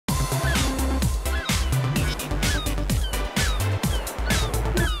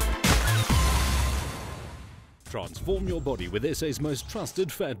Transform your body with SA's most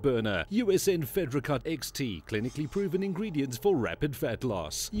trusted fat burner. USN Fedricut XT, clinically proven ingredients for rapid fat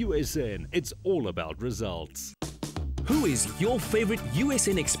loss. USN, it's all about results. Who is your favorite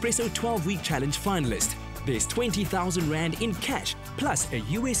USN Espresso 12-week challenge finalist? There's 20,000 Rand in cash, plus a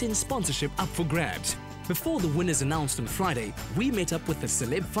USN sponsorship up for grabs. Before the winners announced on Friday, we met up with the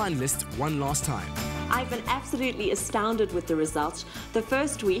celeb finalists one last time. I've been absolutely astounded with the results. The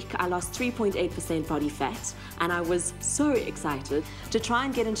first week, I lost 3.8% body fat, and I was so excited to try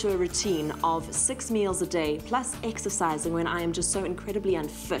and get into a routine of 6 meals a day, plus exercising when I am just so incredibly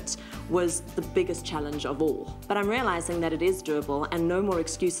unfit, was the biggest challenge of all. But I'm realizing that it is doable, and no more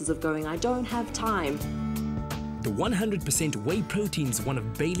excuses of going, I don't have time. The 100% whey protein is one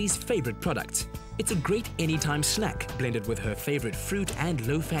of Bailey's favorite products. It's a great anytime snack, blended with her favorite fruit and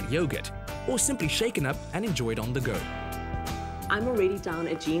low-fat yogurt, or simply shaken up and enjoyed on the go. I'm already down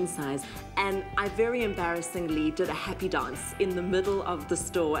a jean size, and I very embarrassingly did a happy dance in the middle of the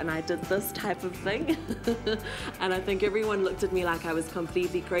store, and I did this type of thing. And I think everyone looked at me like I was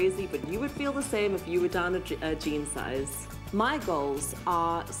completely crazy, but you would feel the same if you were down a jean size. My goals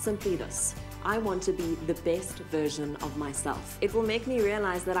are simply this. I want to be the best version of myself. It will make me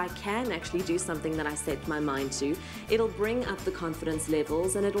realize that I can actually do something that I set my mind to. It'll bring up the confidence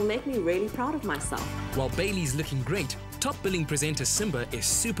levels, and it'll make me really proud of myself. While Bailey's looking great, top billing presenter Simba is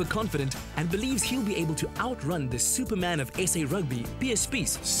super confident and believes he'll be able to outrun the Superman of SA Rugby, Piers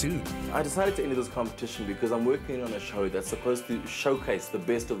Spies, soon. I decided to enter this competition because I'm working on a show that's supposed to showcase the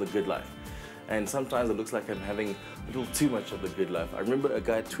best of the good life. And sometimes it looks like I'm having a little too much of the good life. I remember a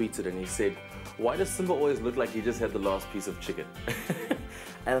guy tweeted and he said, "Why does Simba always look like he just had the last piece of chicken?"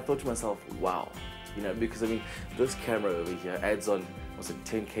 And I thought to myself, wow, you know, because I mean, this camera over here adds on, was it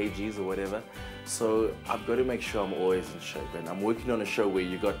 10 kgs or whatever? So I've got to make sure I'm always in shape. And I'm working on a show where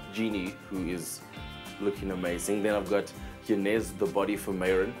you got Jeannie, who is looking amazing. Then I've got Yanez, the body for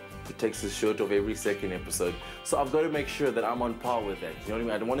Mayron, who takes his shirt off every second episode. So I've got to make sure that I'm on par with that. You know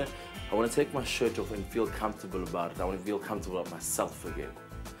what I mean? I want to take my shirt off and feel comfortable about it. I want to feel comfortable about myself again.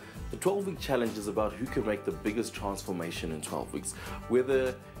 The 12-week challenge is about who can make the biggest transformation in 12 weeks.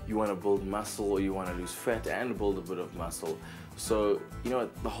 Whether you want to build muscle or you want to lose fat and build a bit of muscle. So, you know,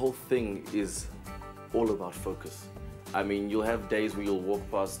 the whole thing is all about focus. I mean, you'll have days where you'll walk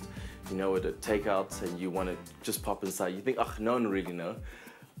past, you know, at a takeout and you want to just pop inside. You think, oh, no one really knows.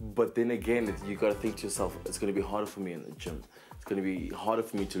 But then again, you got to think to yourself, it's going to be harder for me in the gym. It's going to be harder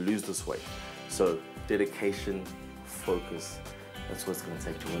for me to lose this weight. So dedication, focus, that's what it's going to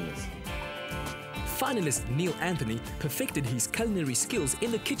take to win this. Finalist Neil Anthony perfected his culinary skills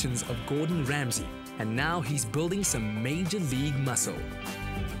in the kitchens of Gordon Ramsay, and now he's building some major league muscle.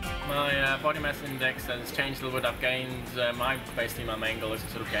 My body mass index has changed a little bit. I've gained, basically my main goal is to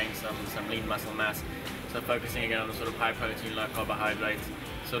sort of gain some lean muscle mass. So focusing again on the sort of high protein, low carbohydrates,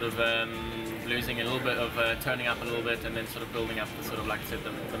 sort of losing a little bit of, turning up a little bit, and then sort of building up the sort of, like I said,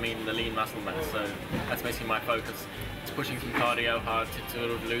 the lean muscle mass. So that's basically my focus. It's pushing some cardio hard to sort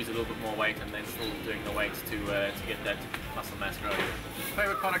of lose a little bit more weight, and then still doing the weights to get that muscle mass growing.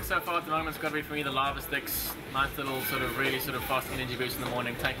 Favorite product so far at the moment has got to be for me the lava sticks. Nice little sort of really sort of fast energy boost in the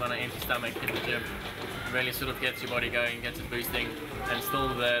morning. Take them on an empty stomach, hit the gym. Really sort of gets your body going, gets it boosting, and still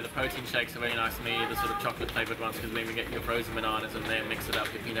the protein shakes are very nice to me, the sort of chocolate flavored ones, because then we get your frozen bananas in there, mix it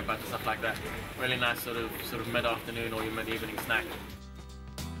up, your peanut butter, stuff like that. Really nice sort of mid-afternoon or your mid-evening snack.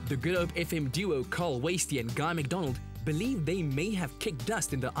 The Good Hope FM duo Carl Wasty and Guy McDonald believe they may have kicked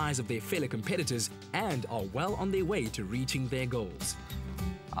dust in the eyes of their fellow competitors and are well on their way to reaching their goals.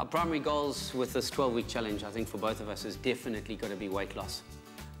 Our primary goals with this 12-week challenge, I think for both of us, is definitely going to be weight loss.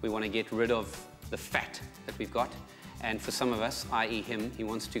 We want to get rid of the fat that we've got, and for some of us, i.e. him, he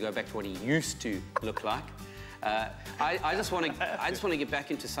wants to go back to what he used to look like. I just want to get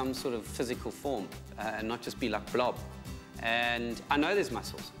back into some sort of physical form and not just be like blob. And I know there's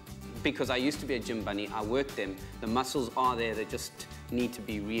muscles because I used to be a gym bunny. I worked them. The muscles are there. They just need to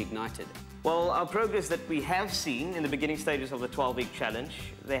be reignited. Well, our progress that we have seen in the beginning stages of the 12-week challenge,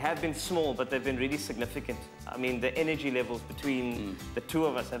 they have been small, but they've been really significant. I mean, the energy levels between the two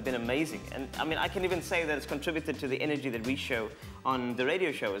of us have been amazing. And I mean, I can even say that it's contributed to the energy that we show on the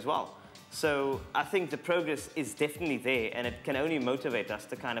radio show as well. So I think the progress is definitely there, and it can only motivate us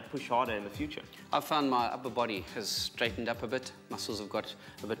to kind of push harder in the future. I've found my upper body has straightened up a bit. Muscles have got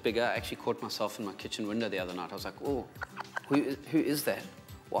a bit bigger. I actually caught myself in my kitchen window the other night. I was like, oh, who is that?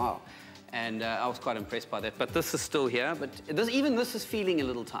 Wow. And I was quite impressed by that. But this is still here, but even this is feeling a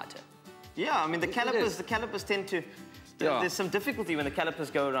little tighter. Yeah, I mean, the calipers tend There's some difficulty when the calipers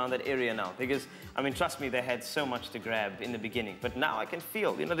go around that area now because, I mean, trust me, they had so much to grab in the beginning. But now I can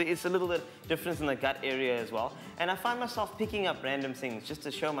feel, you know, it's a little bit difference in the gut area as well. And I find myself picking up random things just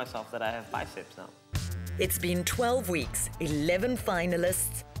to show myself that I have biceps now. It's been 12 weeks, 11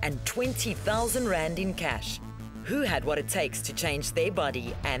 finalists, and 20,000 Rand in cash. Who had what it takes to change their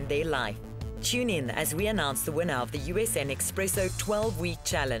body and their life? Tune in as we announce the winner of the USN Espresso 12-week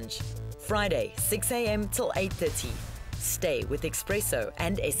challenge. Friday, 6 a.m. till 8:30. Stay with Espresso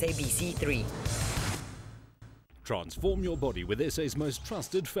and SABC3. Transform your body with SA's most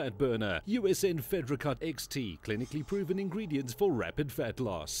trusted fat burner. USN Fedricut XT, clinically proven ingredients for rapid fat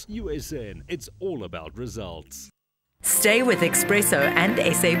loss. USN, it's all about results. Stay with Espresso and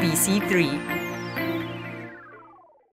SABC3.